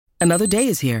Another day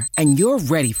is here, and you're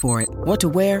ready for it. What to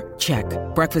wear? Check.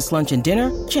 Breakfast, lunch, and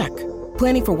dinner? Check.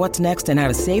 Planning for what's next and how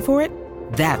to save for it?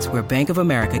 That's where Bank of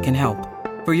America can help.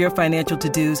 For your financial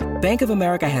to-dos, Bank of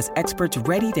America has experts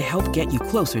ready to help get you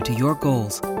closer to your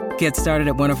goals. Get started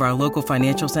at one of our local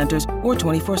financial centers or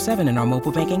 24/7 in our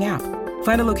mobile banking app.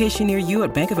 Find a location near you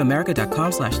at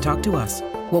bankofamerica.com/talktous.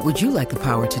 What would you like the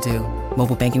power to do?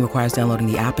 Mobile banking requires downloading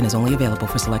the app and is only available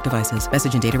for select devices.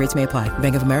 Message and data rates may apply.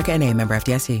 Bank of America N.A., member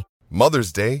FDIC.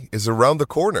 Mother's Day is around the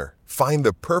corner. Find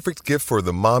the perfect gift for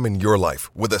the mom in your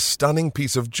life with a stunning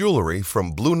piece of jewelry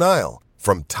from Blue Nile.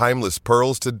 From timeless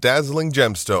pearls to dazzling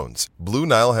gemstones, Blue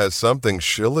Nile has something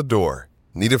she'll adore.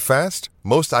 Need it fast?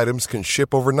 Most items can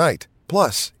ship overnight.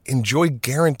 Plus, enjoy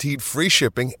guaranteed free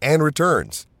shipping and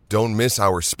returns. Don't miss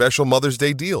our special Mother's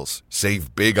Day deals.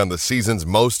 Save big on the season's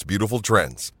most beautiful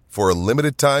trends. For a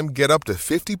limited time, get up to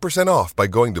 50% off by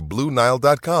going to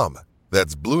BlueNile.com.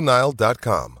 That's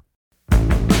BlueNile.com.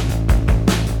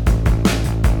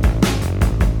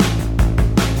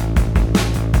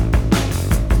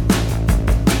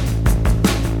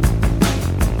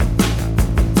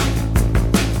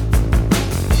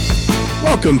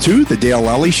 Welcome to the Dale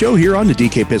Lally Show here on the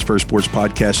DK Pittsburgh Sports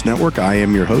Podcast Network. I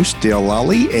am your host, Dale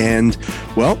Lally, and,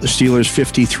 well, the Steelers'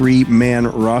 53-man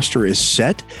roster is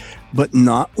set, but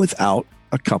not without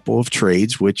a couple of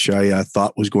trades, which I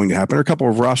thought was going to happen, or a couple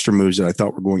of roster moves that I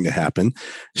thought were going to happen.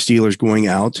 Steelers going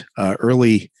out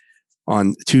early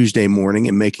on Tuesday morning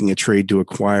and making a trade to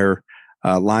acquire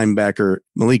linebacker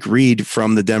Malik Reed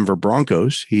from the Denver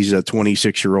Broncos. He's a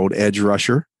 26-year-old edge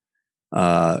rusher.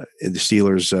 The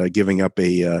Steelers giving up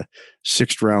a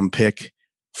sixth-round pick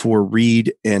for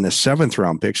Reed and a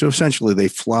 7th-round pick. So essentially they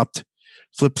flip-flopped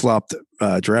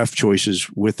draft choices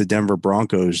with the Denver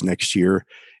Broncos next year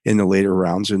in the later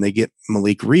rounds, and they get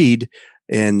Malik Reed.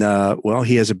 And, well,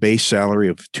 he has a base salary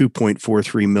of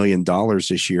 $2.43 million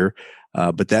this year.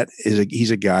 But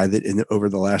he's a guy that over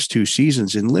the last 2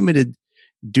 seasons in limited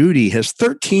duty has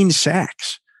 13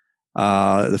 sacks,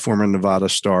 the former Nevada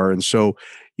star. And so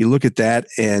you look at that,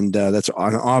 and that's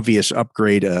an obvious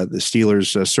upgrade. The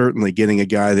Steelers certainly getting a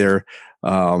guy there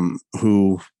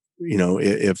who, you know,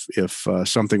 if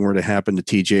something were to happen to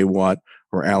T.J. Watt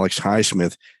or Alex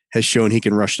Highsmith, has shown he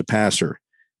can rush the passer.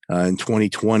 In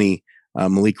 2020,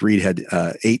 Malik Reed had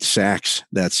 8 sacks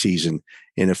that season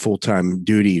in a full-time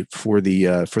duty for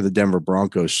the Denver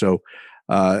Broncos. So,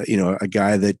 you know, a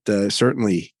guy that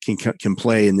certainly can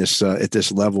play in this at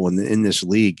this level in this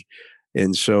league,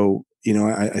 and so. You know,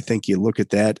 I think you look at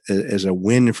that as a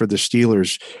win for the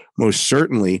Steelers, most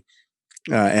certainly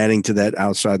adding to that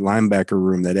outside linebacker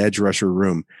room, that edge rusher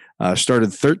room.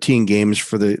 Started 13 games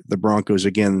for the Broncos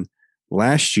again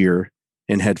last year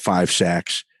and had 5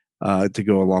 sacks to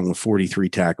go along with 43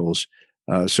 tackles.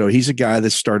 So he's a guy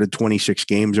that started 26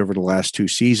 games over the last 2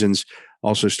 seasons,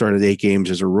 also started 8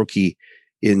 games as a rookie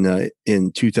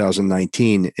in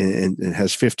 2019 and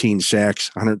has 15 sacks,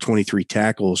 123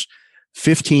 tackles.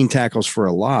 15 tackles for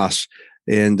a loss.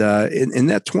 And in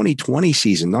that 2020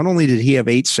 season, not only did he have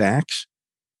 8 sacks,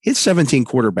 he had 17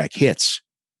 quarterback hits.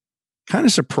 Kind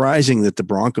of surprising that the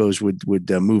Broncos would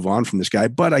move on from this guy,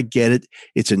 but I get it.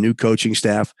 It's a new coaching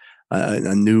staff,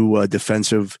 a new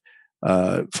defensive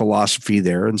philosophy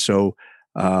there. And so,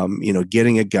 you know,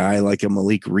 getting a guy like a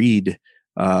Malik Reed,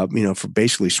 you know, for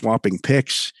basically swapping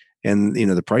picks, and, you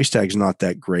know, the price tag's not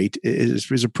that great,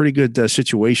 is a pretty good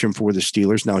situation for the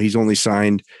Steelers. Now, he's only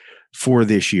signed for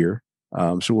this year.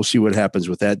 So we'll see what happens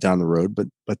with that down the road.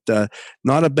 But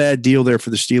not a bad deal there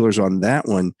for the Steelers on that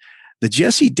one. The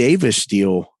Jesse Davis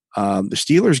deal, the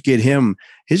Steelers get him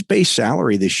his base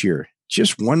salary this year,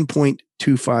 just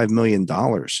 $1.25 million.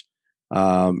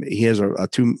 He has a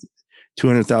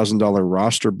 $200,000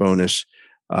 roster bonus.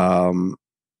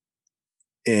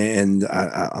 And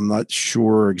I'm not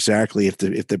sure exactly if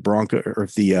the Bronco or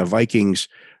if the Vikings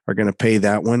are going to pay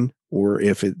that one, or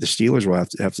if the Steelers will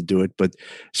have to do it. But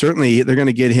certainly they're going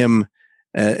to get him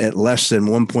at less than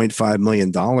 $1.5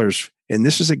 million. And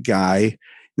this is a guy,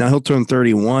 now he'll turn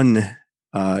 31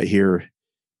 here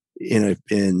in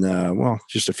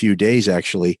just a few days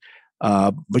actually.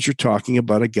 But you're talking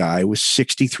about a guy with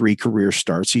 63 career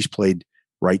starts. He's played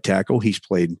right tackle, he's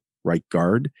played right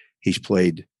guard, he's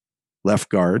played left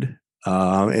guard.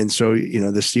 And so, you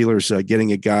know, the Steelers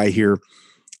getting a guy here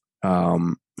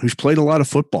who's played a lot of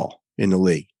football in the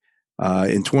league.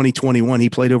 In 2021, he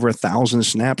played over 1,000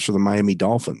 snaps for the Miami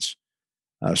Dolphins.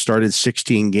 Started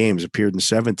 16 games, appeared in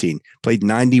 17, played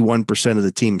 91% of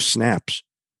the team's snaps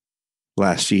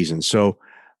last season. So,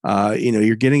 you know,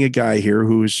 you're getting a guy here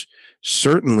who's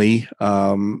certainly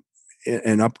an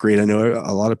upgrade. I know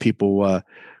a lot of people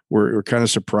we're kind of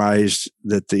surprised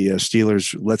that the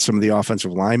Steelers let some of the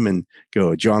offensive linemen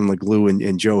go. John LeGlue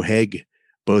and Joe Haeg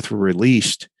both were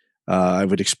released. I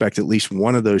would expect at least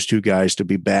one of those two guys to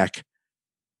be back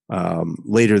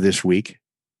later this week,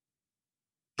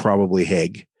 probably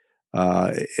Haeg.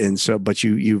 And so, but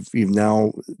you've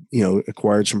now,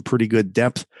 acquired some pretty good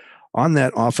depth on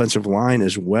that offensive line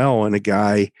as well. And a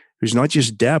guy who's not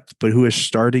just depth, but who has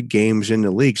started games in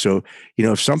the league. So,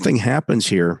 if something happens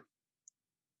here,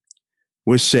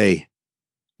 let's say,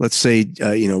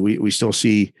 we still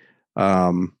see,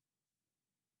 Kevin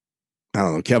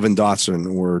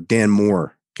Dotson or Dan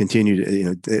Moore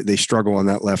continue to, they struggle on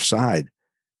that left side.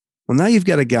 Well, now you've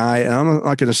got a guy, and I'm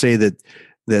not going to say that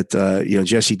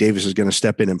Jesse Davis is going to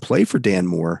step in and play for Dan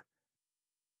Moore,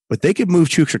 but they could move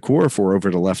Chuks Okorafor over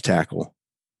to left tackle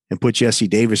and put Jesse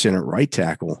Davis in at right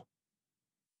tackle.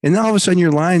 And now all of a sudden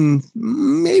your line,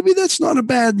 maybe that's not a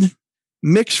bad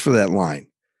mix for that line.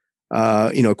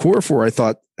 Okorafor, I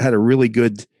thought, had a really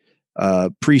good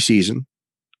preseason.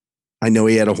 I know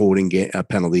he had a holding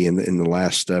penalty in the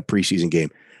last preseason game.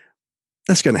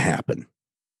 That's going to happen.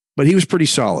 But he was pretty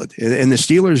solid. And the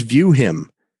Steelers view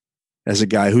him as a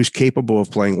guy who's capable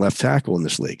of playing left tackle in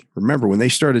this league. Remember, when they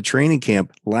started training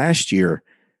camp last year,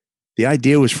 the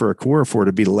idea was for Okorafor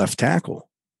to be the left tackle.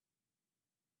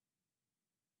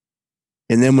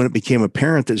 And then when it became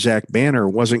apparent that Zach Banner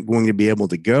wasn't going to be able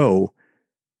to go,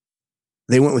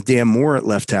 they went with Dan Moore at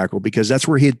left tackle because that's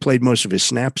where he had played most of his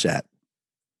snaps at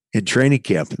in training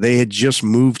camp. They had just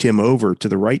moved him over to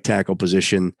the right tackle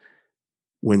position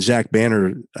when Zach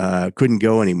Banner couldn't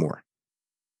go anymore.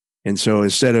 And so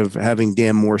instead of having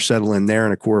Dan Moore settle in there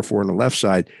and Okorafor on the left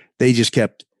side, they just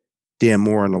kept Dan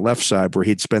Moore on the left side where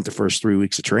he'd spent the first 3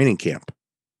 weeks of training camp.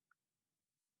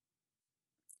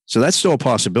 So that's still a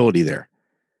possibility there.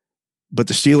 But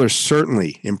the Steelers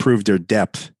certainly improved their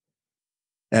depth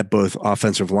at both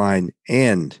offensive line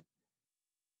and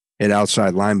at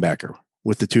outside linebacker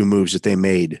with the two moves that they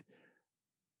made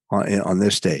on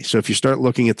this day. So if you start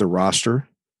looking at the roster,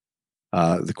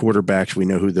 the quarterbacks, we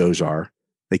know who those are.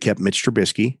 They kept Mitch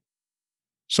Trubisky,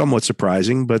 somewhat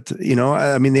surprising, but they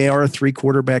are a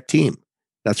 3-quarterback team.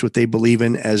 That's what they believe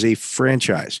in as a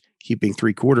franchise, keeping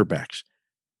 3 quarterbacks.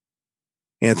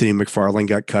 Anthony McFarland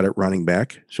got cut at running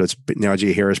back. So it's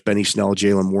Najee Harris, Benny Snell,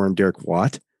 Jalen Warren, Derek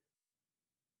Watt.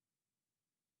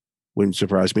 Wouldn't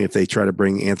surprise me if they try to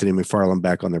bring Anthony McFarland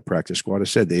back on their practice squad. I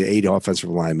said they 8 offensive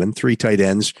linemen, 3 tight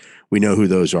ends. We know who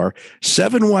those are.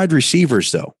 7 wide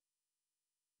receivers, though.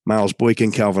 Miles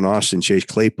Boykin, Calvin Austin, Chase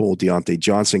Claypool, Deontay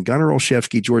Johnson, Gunnar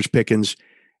Olszewski, George Pickens,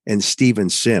 and Steven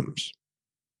Sims.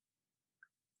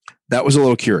 That was a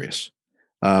little curious.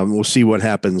 We'll see what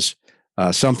happens.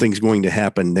 Something's going to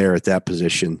happen there at that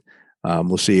position.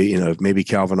 We'll see, if maybe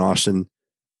Calvin Austin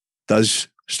does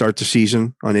start the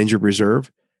season on injured reserve.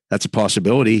 That's a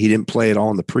possibility. He didn't play at all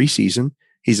in the preseason.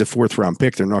 He's a 4th-round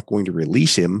pick. They're not going to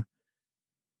release him.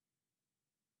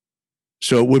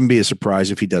 So it wouldn't be a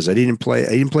surprise if he does that. He didn't play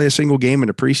a single game in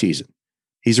the preseason.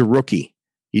 He's a rookie.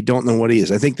 You don't know what he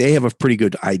is. I think they have a pretty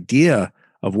good idea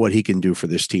of what he can do for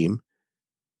this team.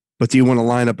 But do you want to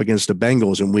line up against the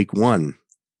Bengals in week 1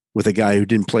 with a guy who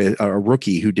didn't play, a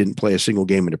rookie who didn't play a single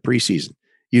game in the preseason?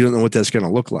 You don't know what that's going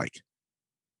to look like.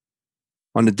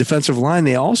 On the defensive line,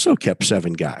 they also kept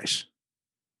 7 guys.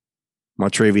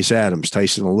 Montravius Adams,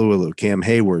 Tyson Alualu, Cam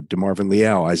Hayward, DeMarvin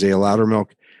Leal, Isaiah Loudermilk,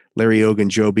 Larry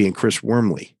Ogunjobi, and Chris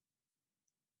Wormley.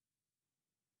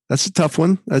 That's a tough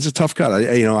one. That's a tough cut.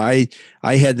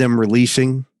 I had them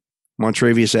releasing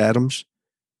Montravius Adams.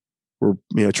 We're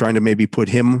trying to maybe put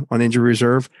him on injury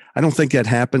reserve. I don't think that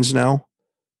happens now.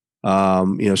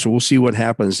 So we'll see what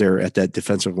happens there at that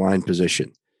defensive line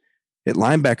position. At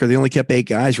linebacker, they only kept 8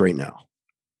 guys right now.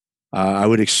 I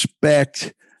would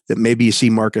expect that maybe you see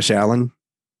Marcus Allen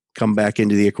come back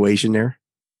into the equation there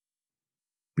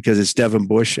because it's Devin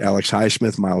Bush, Alex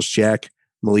Highsmith, Miles Jack,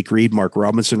 Malik Reed, Mark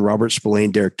Robinson, Robert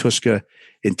Spillane, Derek Tuska,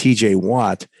 and TJ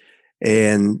Watt.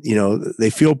 And, they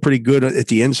feel pretty good at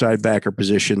the inside backer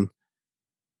position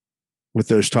with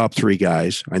those top 3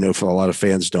 guys. I know for a lot of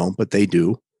fans don't, but they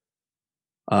do.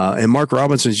 And Mark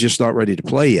Robinson's just not ready to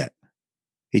play yet.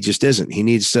 He just isn't. He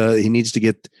needs to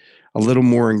get a little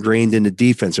more ingrained in the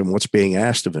defense and what's being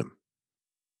asked of him.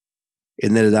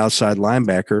 And then at outside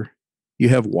linebacker, you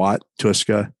have Watt,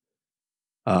 Tuska,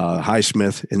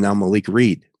 Highsmith, and now Malik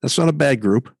Reed. That's not a bad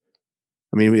group.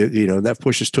 I mean, that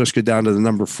pushes Tuska down to the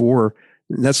number 4.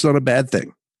 And that's not a bad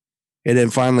thing. And then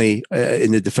finally,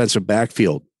 in the defensive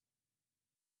backfield,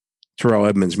 Terrell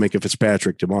Edmonds, Minka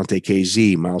Fitzpatrick, DeMonte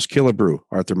KZ, Miles Killebrew,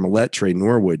 Arthur Millette, Trey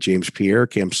Norwood, James Pierre,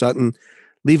 Cam Sutton,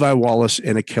 Levi Wallace,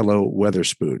 and Akello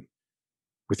Weatherspoon,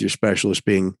 with your specialist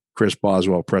being Chris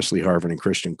Boswell, Presley Harvin, and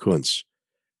Christian Kuntz.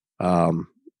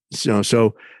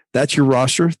 So that's your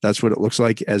roster. That's what it looks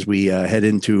like as we head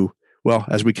into,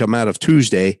 as we come out of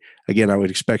Tuesday. Again, I would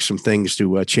expect some things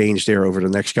to change there over the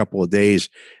next couple of days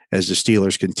as the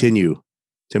Steelers continue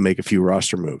to make a few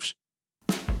roster moves.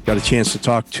 Got a chance to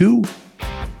talk to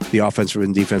the offensive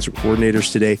and defensive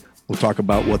coordinators today. We'll talk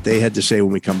about what they had to say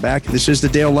when we come back. This is the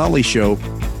Dale Lally Show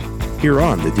here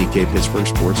on the DK Pittsburgh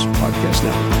Sports Podcast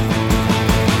Network.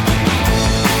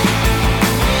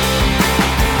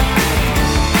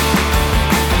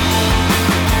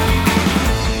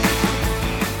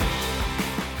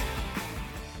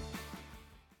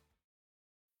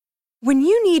 When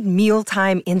you need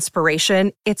mealtime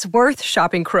inspiration, it's worth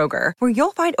shopping Kroger, where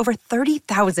you'll find over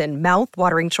 30,000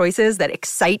 mouth-watering choices that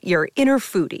excite your inner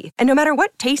foodie. And no matter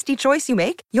what tasty choice you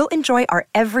make, you'll enjoy our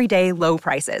everyday low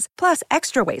prices, plus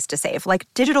extra ways to save, like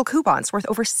digital coupons worth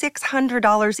over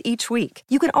 $600 each week.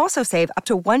 You can also save up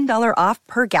to $1 off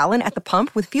per gallon at the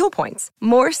pump with fuel points.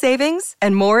 More savings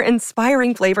and more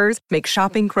inspiring flavors make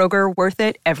shopping Kroger worth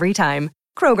it every time.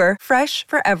 Kroger, fresh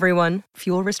for everyone.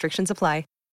 Fuel restrictions apply.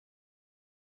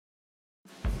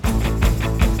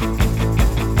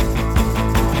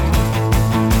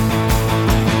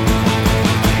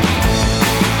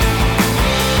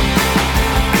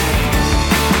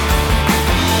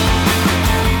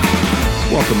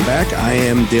 Welcome back. I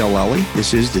am Dale Lally.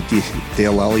 This is the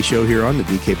Dale Lally Show here on the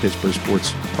DK Pittsburgh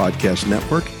Sports Podcast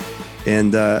Network.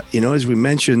 And, as we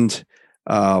mentioned,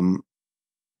 got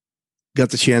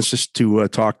the chance to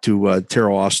talk to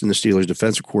Teryl Austin, the Steelers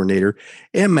defensive coordinator,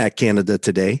 and Matt Canada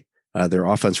today, their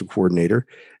offensive coordinator.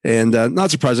 And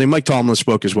not surprisingly, Mike Tomlin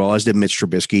spoke as well, as did Mitch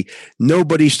Trubisky.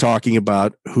 Nobody's talking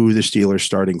about who the Steelers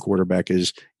starting quarterback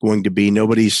is going to be.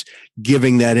 Nobody's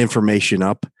giving that information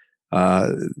up.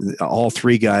 All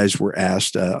three guys were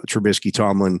asked, Trubisky,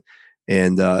 Tomlin,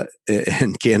 and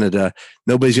Canada.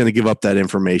 Nobody's going to give up that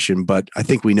information, but I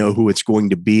think we know who it's going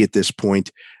to be at this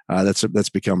point. That's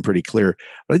become pretty clear.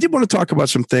 But I did want to talk about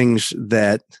some things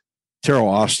that Teryl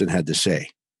Austin had to say.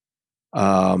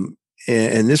 And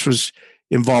this was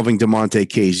involving DeMonte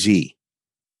KZ.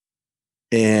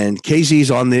 And KZ's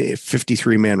on the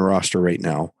 53-man roster right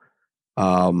now.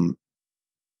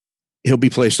 He'll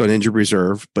be placed on injured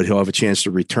reserve, but he'll have a chance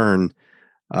to return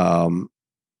a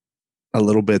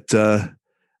little bit,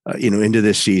 into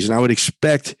this season. I would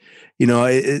expect,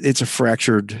 it's a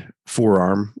fractured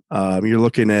forearm. You're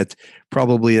looking at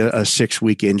probably a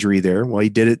 6-week injury there. Well, he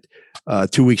did it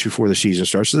 2 weeks before the season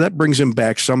starts. So that brings him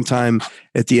back sometime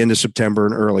at the end of September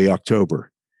and early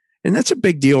October. And that's a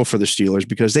big deal for the Steelers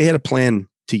because they had a plan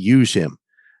to use him.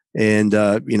 And,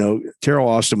 Teryl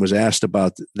Austin was asked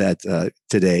about that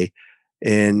today.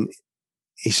 And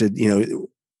he said,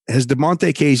 has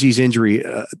DeMonte KZ's injury,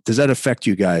 does that affect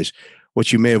you guys,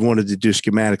 what you may have wanted to do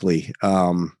schematically?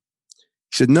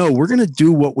 He said, no, we're going to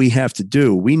do what we have to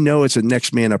do. We know it's a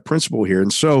next man up principle here.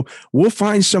 And so we'll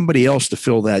find somebody else to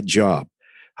fill that job.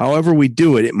 However we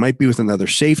do it, it might be with another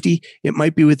safety. It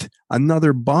might be with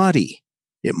another body.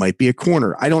 It might be a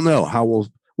corner. I don't know how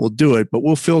we'll do it, but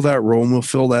we'll fill that role and we'll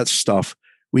fill that stuff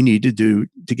we need to do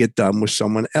to get done with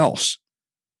someone else.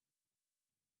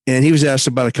 And he was asked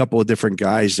about a couple of different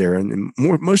guys there. And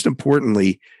most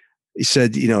importantly, he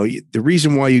said, the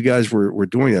reason why you guys were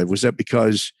doing that was that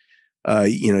because,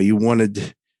 you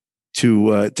wanted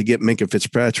to get Minkah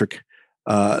Fitzpatrick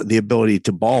the ability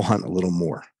to ball hunt a little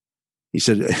more. He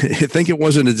said, I think it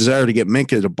wasn't a desire to get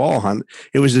Minkah to ball hunt.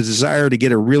 It was a desire to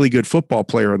get a really good football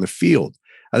player on the field.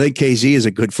 I think KZ is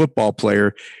a good football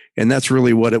player, and that's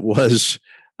really what it was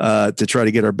to try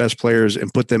to get our best players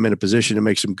and put them in a position to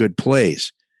make some good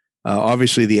plays.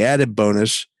 Obviously, the added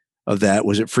bonus of that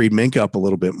was it freed Minkah up a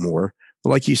little bit more. But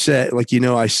like you said,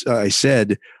 I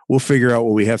said, we'll figure out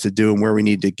what we have to do and where we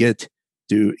need to get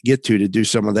to do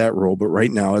some of that role. But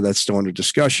right now, that's still under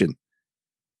discussion.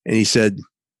 And he said,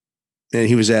 and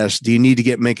he was asked, do you need to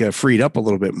get Minkah freed up a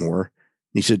little bit more? And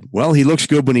he said, well, he looks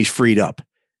good when he's freed up.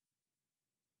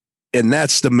 And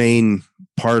that's the main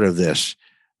part of this.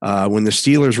 When the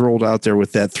Steelers rolled out there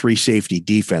with that 3 safety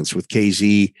defense with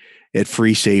KZ at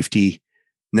free safety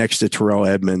next to Terrell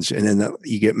Edmunds, and then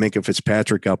you get Minkah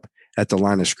Fitzpatrick up at the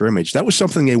line of scrimmage. That was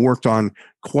something they worked on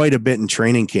quite a bit in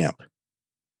training camp.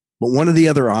 But one of the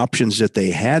other options that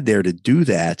they had there to do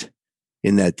that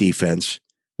in that defense,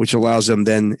 which allows them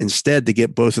then instead to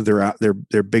get both of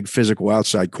their big physical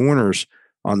outside corners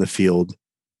on the field,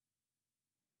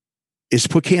 is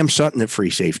put Cam Sutton at free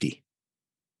safety.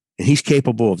 And he's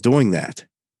capable of doing that.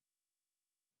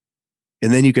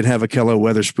 And then you can have Ahkello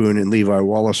Witherspoon and Levi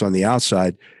Wallace on the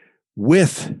outside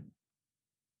with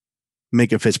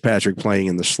Minkah Fitzpatrick playing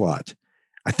in the slot.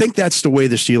 I think that's the way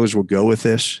the Steelers will go with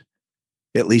this,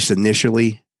 at least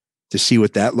initially, to see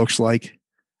what that looks like.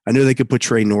 I know they could put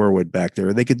Trey Norwood back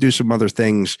there. They could do some other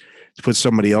things to put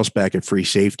somebody else back at free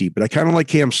safety. But I kind of like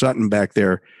Cam Sutton back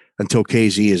there until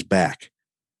KZ is back.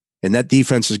 And that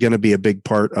defense is going to be a big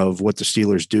part of what the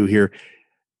Steelers do here.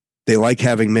 They like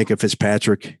having Minkah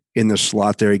Fitzpatrick in the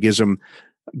slot there. He gives them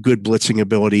good blitzing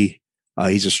ability.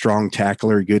 He's a strong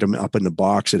tackler. Get him up in the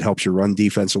box. It helps your run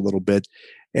defense a little bit.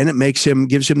 And it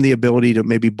gives him the ability to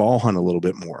maybe ball hunt a little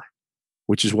bit more,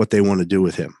 which is what they want to do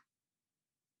with him.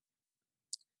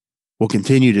 We'll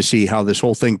continue to see how this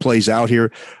whole thing plays out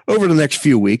here over the next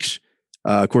few weeks.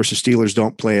 Of course, the Steelers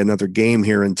don't play another game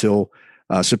here until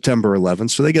September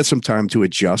 11th, so they get some time to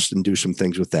adjust and do some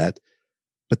things with that.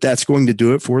 But that's going to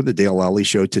do it for the Dale Lally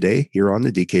Show today here on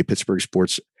the DK Pittsburgh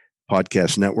Sports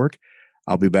Podcast Network.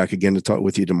 I'll be back again to talk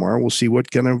with you tomorrow. We'll see what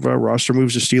kind of roster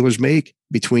moves the Steelers make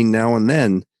between now and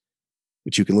then.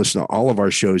 But you can listen to all of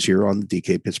our shows here on the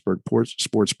DK Pittsburgh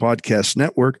Sports Podcast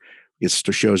Network. It's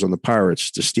the shows on the Pirates,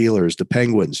 the Steelers, the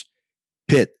Penguins,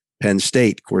 Pitt, Penn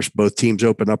State. Of course, both teams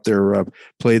open up their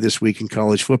play this week in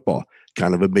college football.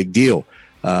 Kind of a big deal.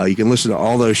 You can listen to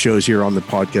all those shows here on the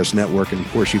podcast network. And,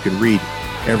 of course, you can read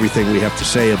everything we have to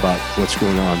say about what's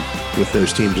going on with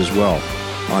those teams as well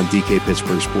on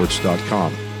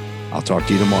DKPittsburghSports.com. I'll talk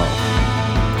to you tomorrow.